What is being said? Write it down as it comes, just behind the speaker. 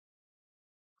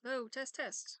Oh, test,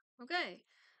 test. Okay,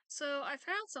 so I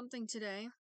found something today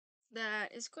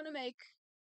that is going to make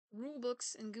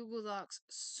rulebooks in Google Docs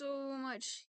so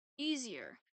much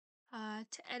easier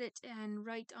to edit and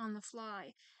write on the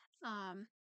fly. Um,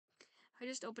 I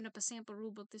just opened up a sample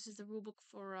rulebook. This is the rulebook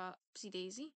for Oopsie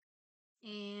Daisy.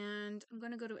 And I'm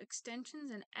going to go to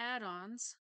Extensions and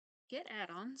Add-ons, Get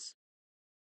Add-ons,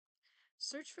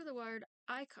 search for the word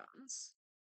Icons.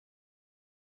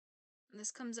 And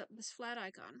this comes up, this flat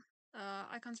icon.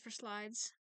 Icons for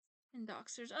slides and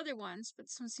docs. There's other ones, but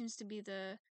this one seems to be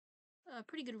the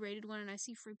pretty good rated one, and I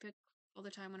see free pick all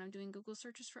the time when I'm doing Google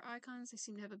searches for icons. They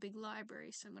seem to have a big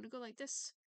library, so I'm going to go like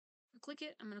this. Click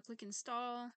it. I'm going to click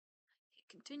install. Hit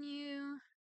continue.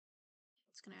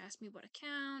 It's going to ask me what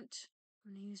account.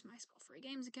 I'm going to use my Small Free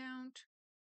Games account.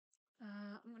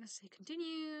 I'm going to say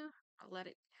continue. I'll let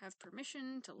it have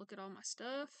permission to look at all my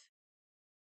stuff.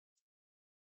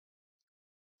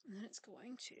 And then it's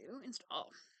going to install.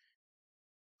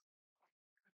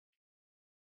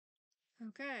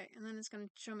 Okay, and then it's going to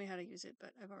show me how to use it,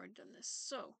 but I've already done this.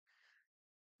 So,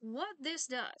 what this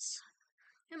does,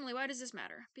 Emily, why does this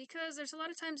matter? Because there's a lot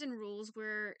of times in rules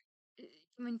where,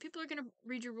 people are going to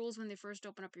read your rules when they first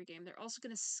open up your game. They're also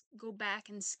going to go back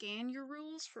and scan your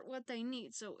rules for what they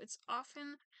need. So it's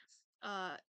often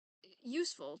uh,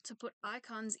 useful to put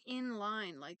icons in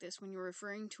line like this when you're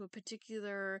referring to a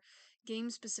particular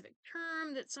game-specific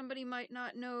term that somebody might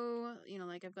not know.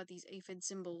 Like I've got these aphid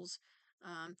symbols.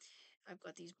 Um, I've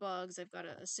got these bugs. I've got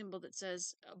a symbol that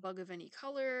says a bug of any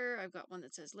color. I've got one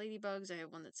that says ladybugs. I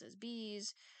have one that says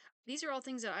bees. These are all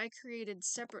things that I created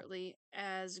separately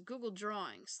as Google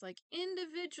drawings. Like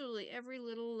individually, every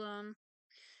little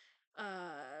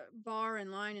bar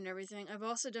and line and everything. I've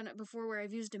also done it before where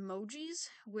I've used emojis,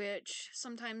 which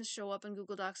sometimes show up in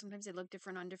Google Docs. Sometimes they look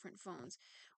different on different phones.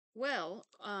 Well,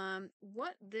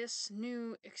 what this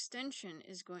new extension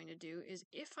is going to do is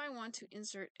if I want to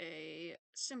insert a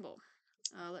symbol,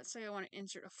 let's say I want to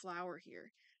insert a flower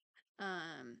here.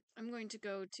 I'm going to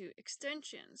go to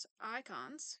Extensions,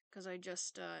 Icons, because I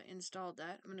just installed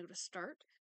that. I'm going to go to Start.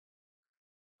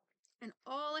 And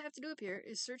all I have to do up here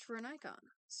is search for an icon.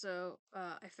 So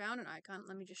I found an icon.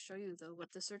 Let me just show you, though,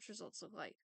 what the search results look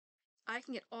like. I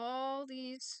can get all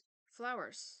these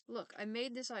flowers. Look, I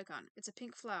made this icon. It's a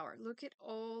pink flower. Look at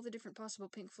all the different possible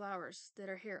pink flowers that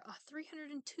are here.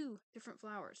 302 different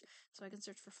flowers. So I can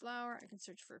search for flower. I can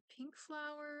search for pink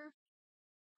flower.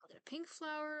 I'll get a pink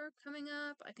flower coming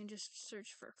up. I can just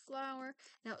search for flower.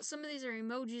 Now, some of these are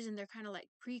emojis and they're kind of like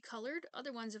pre-colored.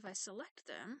 Other ones, if I select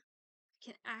them, I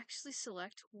can actually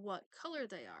select what color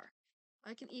they are.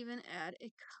 I can even add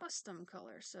a custom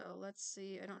color. So let's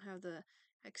see, I don't have the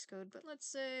hex code, but let's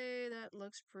say that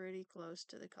looks pretty close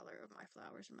to the color of my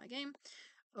flowers in my game.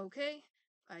 Okay,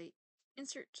 I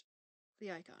insert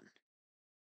the icon.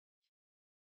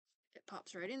 It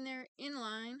pops right in there, in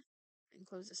line, and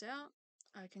close this out.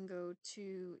 I can go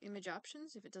to image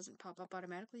options. If it doesn't pop up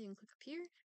automatically, you can click up here,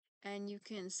 and you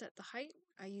can set the height.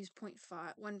 I use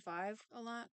 0.15 a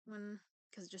lot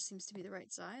because it just seems to be the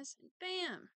right size. And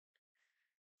bam!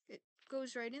 It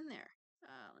goes right in there.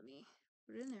 Let me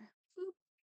put it in there. Boop.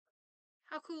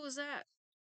 How cool is that?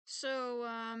 So,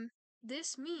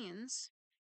 this means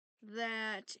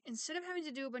that instead of having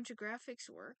to do a bunch of graphics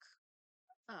work,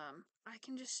 I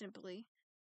can just simply,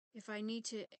 if I need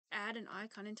to add an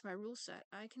icon into my rule set,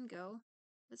 I can go,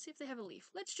 let's see if they have a leaf.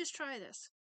 Let's just try this.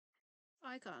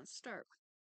 Icons, start.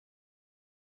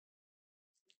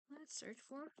 Let's search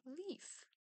for leaf.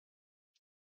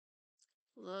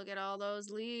 Look at all those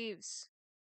leaves.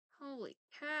 Holy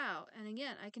cow. And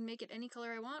again, I can make it any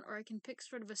color I want, or I can pick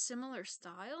sort of a similar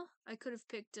style. I could have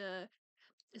picked a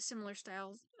similar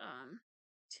style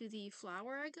to the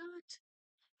flower I got.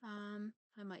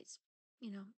 I might,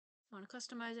 want to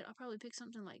customize it. I'll probably pick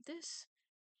something like this.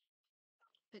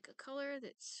 Pick a color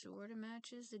that sort of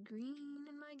matches the green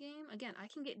in my game. Again, I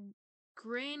can get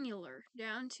granular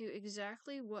down to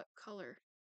exactly what color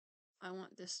I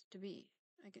want this to be.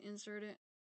 I can insert it.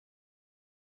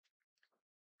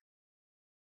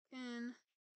 And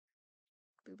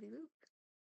boopity boop.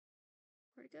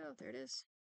 Where'd it go? There it is.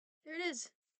 There it is.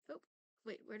 Oh,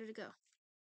 wait, where did it go?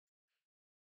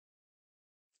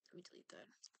 Let me delete that.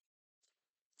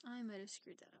 I might have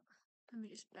screwed that up. Let me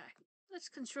just back. Let's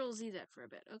Control Z that for a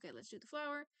bit. Okay, let's do the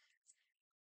flower.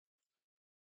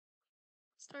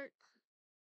 Start.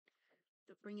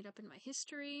 Bring it up in my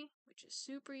history, which is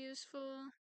super useful.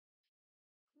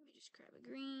 Let me just grab a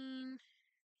green.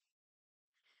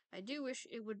 I do wish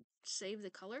it would save the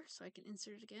color so I can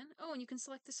insert it again. Oh, and you can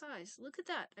select the size. Look at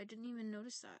that. I didn't even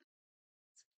notice that.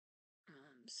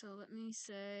 So let me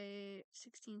say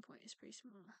 16 point is pretty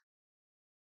small.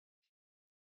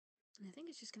 And I think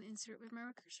it's just going to insert where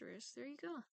my cursor is. There you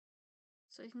go.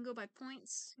 So you can go by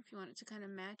points if you want it to kind of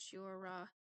match your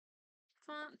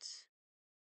font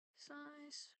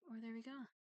size. Or there we go.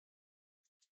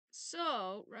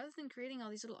 So rather than creating all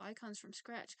these little icons from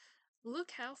scratch,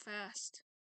 look how fast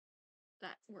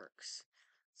that works.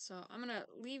 So I'm going to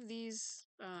leave these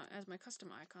as my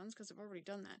custom icons because I've already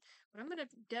done that. But I'm going to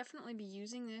definitely be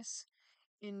using this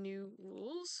in new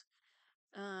rules.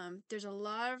 There's a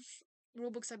lot of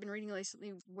rule books I've been reading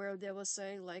recently where they will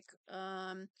say like,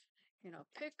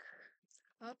 pick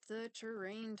up the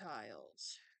terrain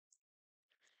tiles.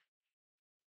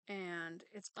 And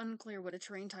it's unclear what a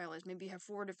terrain tile is. Maybe you have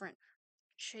 4 different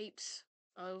shapes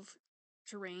of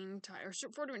terrain tile, or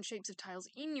 4 different shapes of tiles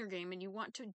in your game, and you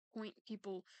want to point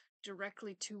people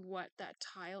directly to what that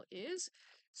tile is.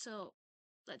 So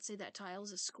let's say that tile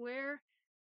is a square.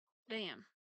 Bam.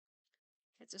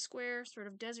 It's a square, sort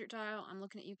of desert tile. I'm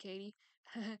looking at you, Katie,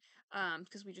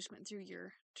 because we just went through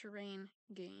your terrain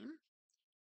game.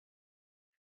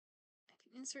 I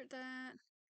can insert that.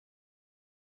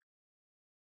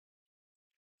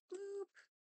 Boop.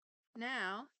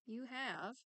 Now you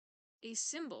have a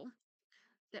symbol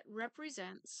that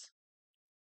represents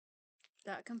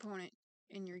that component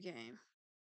in your game.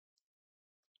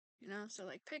 So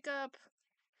like pick up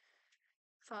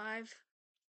 5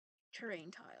 terrain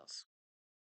tiles.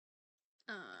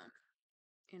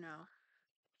 You know,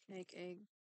 make a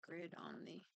grid on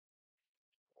the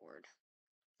board.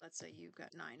 Let's say you've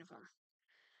got 9 of them.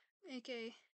 Make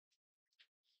a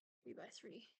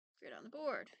 3x3 grid on the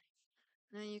board.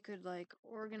 Now you could like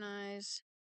organize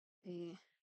the,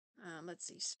 let's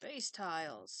see, space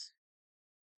tiles.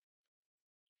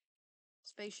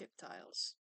 Spaceship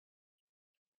tiles.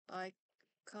 By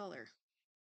color.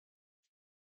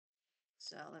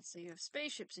 So let's say you have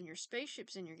spaceships, and your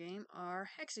spaceships in your game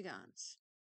are hexagons.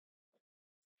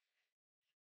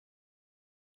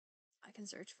 I can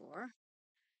search for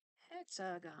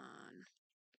hexagon.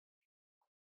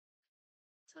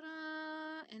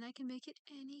 Ta-da! And I can make it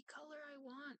any color I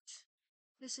want.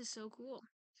 This is so cool.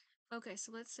 Okay,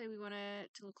 so let's say we want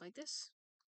it to look like this.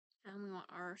 And we want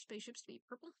our spaceships to be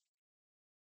purple.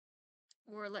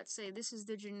 Or let's say this is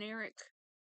the generic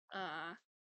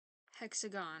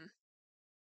hexagon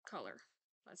color.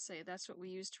 Let's say that's what we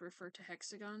use to refer to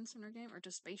hexagons in our game, or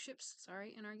to spaceships,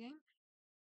 sorry, in our game.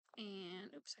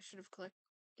 And, oops, I should have clicked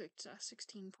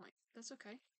 16 point. That's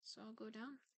okay. So I'll go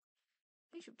down.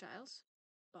 Spaceship tiles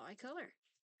by color.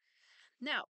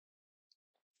 Now,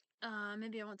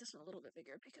 maybe I want this one a little bit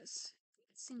bigger because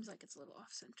it seems like it's a little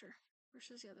off center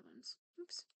versus the other ones.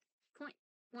 Oops.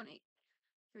 0.18. Here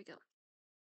we go.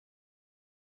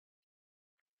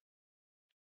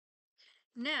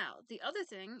 Now, the other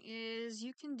thing is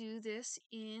you can do this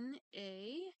in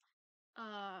a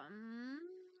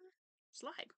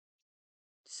slide.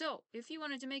 So, if you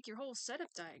wanted to make your whole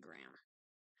setup diagram,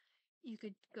 you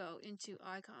could go into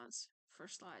icons for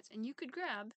slides, and you could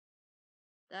grab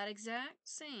that exact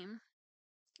same.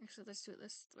 Actually, let's do it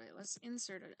this way. Let's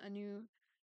insert a new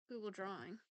Google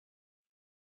drawing.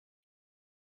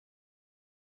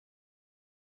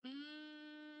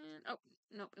 And, oh,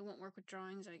 nope, it won't work with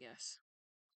drawings, I guess.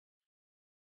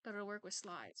 But it'll work with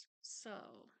slides. So,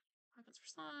 icons for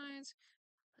slides.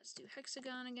 Let's do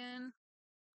hexagon again.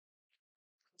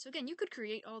 So again, you could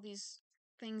create all these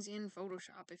things in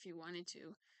Photoshop if you wanted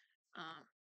to.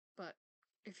 But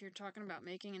if you're talking about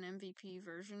making an MVP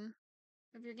version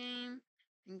of your game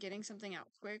and getting something out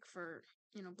quick for,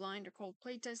 blind or cold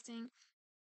playtesting,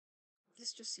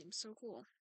 this just seems so cool.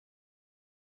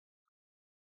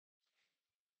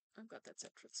 I've got that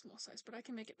set for the small size, but I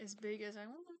can make it as big as I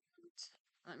want.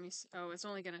 Let me see. Oh, it's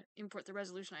only going to import the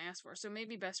resolution I asked for. So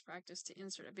maybe best practice to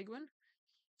insert a big one,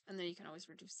 and then you can always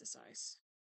reduce the size.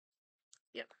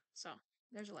 Yep, so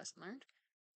there's a lesson learned.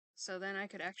 So then I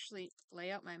could actually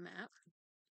lay out my map.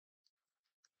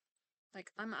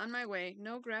 Like, I'm on my way,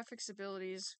 no graphics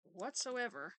abilities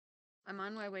whatsoever. I'm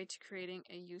on my way to creating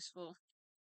a useful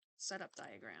setup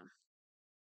diagram.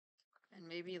 And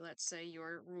maybe, let's say,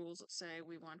 your rules say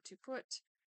we want to put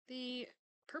the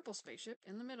purple spaceship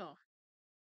in the middle.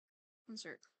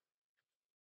 Insert.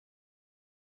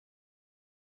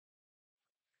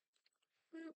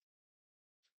 Boop.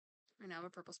 We now have a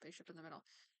purple spaceship in the middle.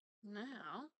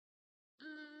 Now,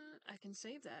 I can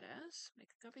save that as, make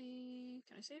a copy.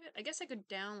 Can I save it? I guess I could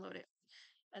download it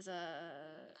as a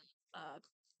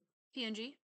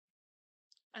PNG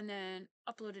and then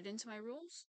upload it into my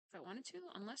rules if I wanted to,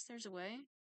 unless there's a way.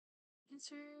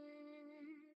 Insert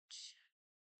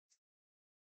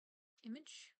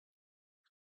image.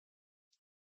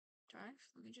 Drive.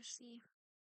 Let me just see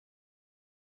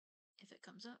if it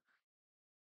comes up.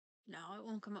 No, it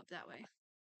won't come up that way.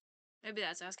 Maybe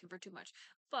that's asking for too much.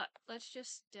 But let's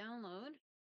just download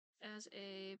as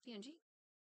a PNG.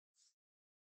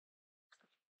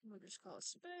 We'll just call it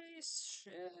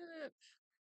spaceship.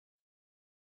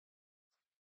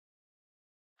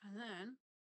 And then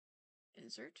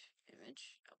insert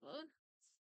image, upload,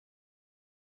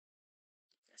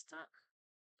 desktop,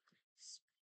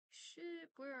 spaceship.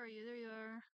 Where are you? There you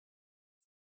are.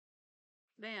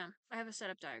 Bam. I have a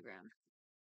setup diagram.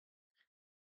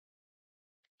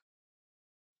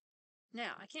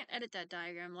 Now, I can't edit that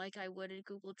diagram like I would in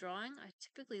Google Drawing. I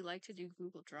typically like to do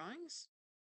Google Drawings.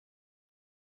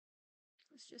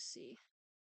 Let's just see.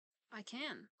 I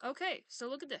can. Okay, so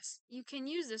look at this. You can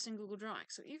use this in Google Drawing.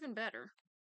 So even better,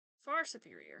 far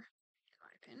superior, in my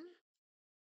opinion,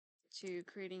 to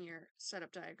creating your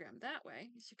setup diagram that way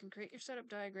is you can create your setup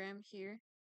diagram here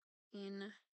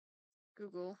in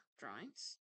Google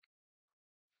Drawings.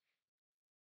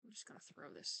 I'm just gonna throw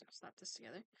this, slap this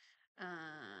together.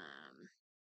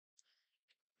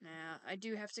 Now I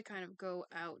do have to kind of go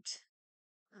out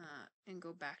and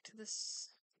go back to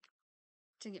this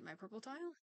to get my purple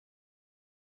tile.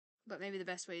 But maybe the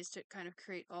best way is to kind of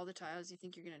create all the tiles you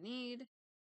think you're gonna need.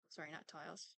 Sorry, not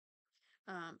tiles.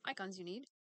 Icons you need.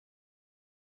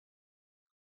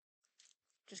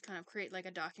 Just kind of create like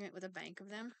a document with a bank of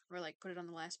them, or like put it on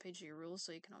the last page of your rules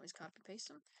so you can always copy paste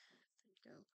them.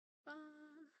 Go,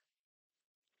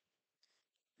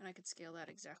 and I could scale that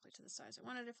exactly to the size I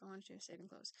wanted if I wanted to, save and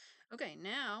close. Okay,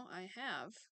 now I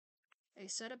have a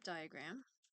setup diagram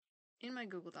in my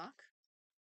Google Doc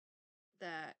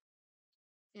that,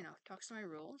 you know, talks to my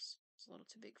rules. It's a little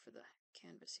too big for the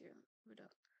canvas here. Move it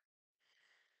up.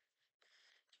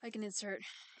 I can insert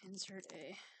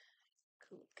a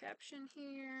cool caption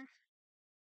here.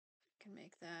 I can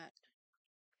make that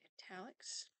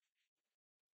italics.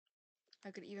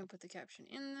 I could even put the caption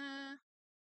in the.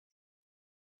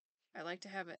 I like to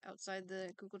have it outside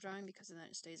the Google Drawing because then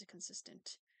it stays a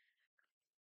consistent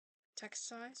text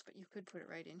size, but you could put it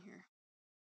right in here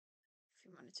if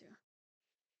you wanted to.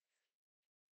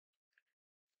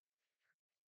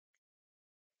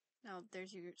 Now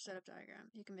there's your setup diagram.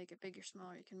 You can make it bigger,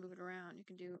 smaller, you can move it around, you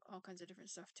can do all kinds of different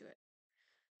stuff to it.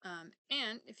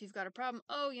 And if you've got a problem,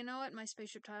 oh, you know what, my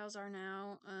spaceship tiles are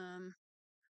now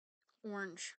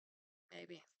orange,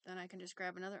 maybe. Then I can just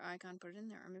grab another icon, put it in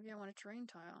there. Or maybe I want a terrain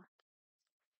tile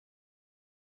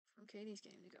from Katie's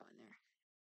game to go in there.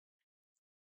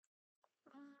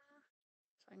 So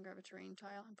I can grab a terrain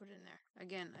tile and put it in there.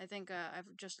 Again, I think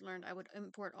I've just learned I would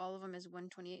import all of them as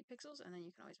 128 pixels, and then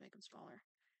you can always make them smaller.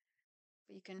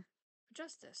 But you can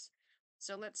adjust this.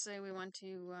 So let's say we want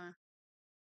to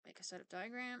make a setup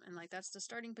diagram, and like that's the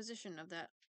starting position of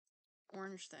that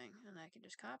orange thing. And I can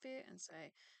just copy it and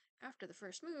say, after the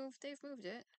first move, they've moved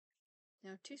it,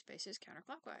 2 spaces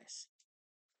counterclockwise.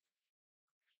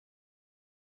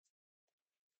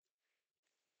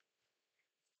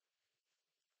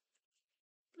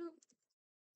 Bloop.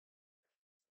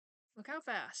 Look how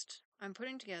fast I'm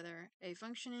putting together a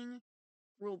functioning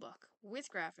rulebook with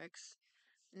graphics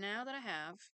now that I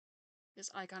have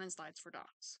this icon and slides for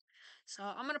docs. So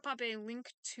I'm going to pop a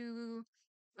link to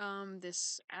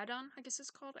this add-on, I guess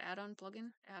it's called, add-on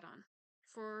plugin, add-on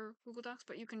for Google Docs,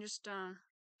 but you can just,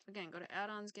 again, go to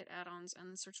add-ons, get add-ons,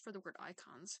 and search for the word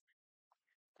icons,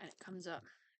 and it comes up,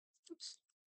 oops,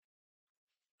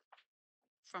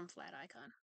 from flat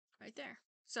icon, right there.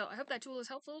 So I hope that tool is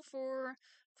helpful for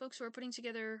folks who are putting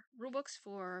together rulebooks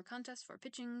for contests, for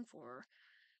pitching, for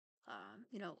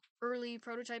early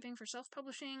prototyping, for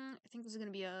self-publishing. I think this is going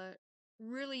to be a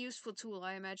really useful tool.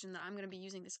 I imagine that I'm going to be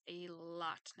using this a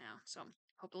lot now. So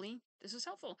hopefully this is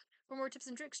helpful. For more tips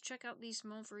and tricks, check out the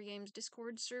Small Furry Games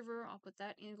Discord server. I'll put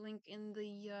that link in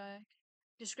the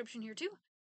description here too.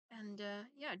 And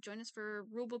yeah, join us for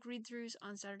rulebook read-throughs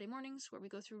on Saturday mornings where we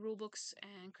go through rulebooks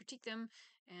and critique them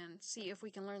and see if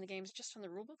we can learn the games just from the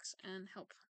rulebooks and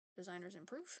help designers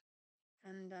improve.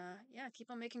 And yeah,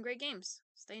 keep on making great games.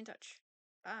 Stay in touch.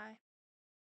 Bye.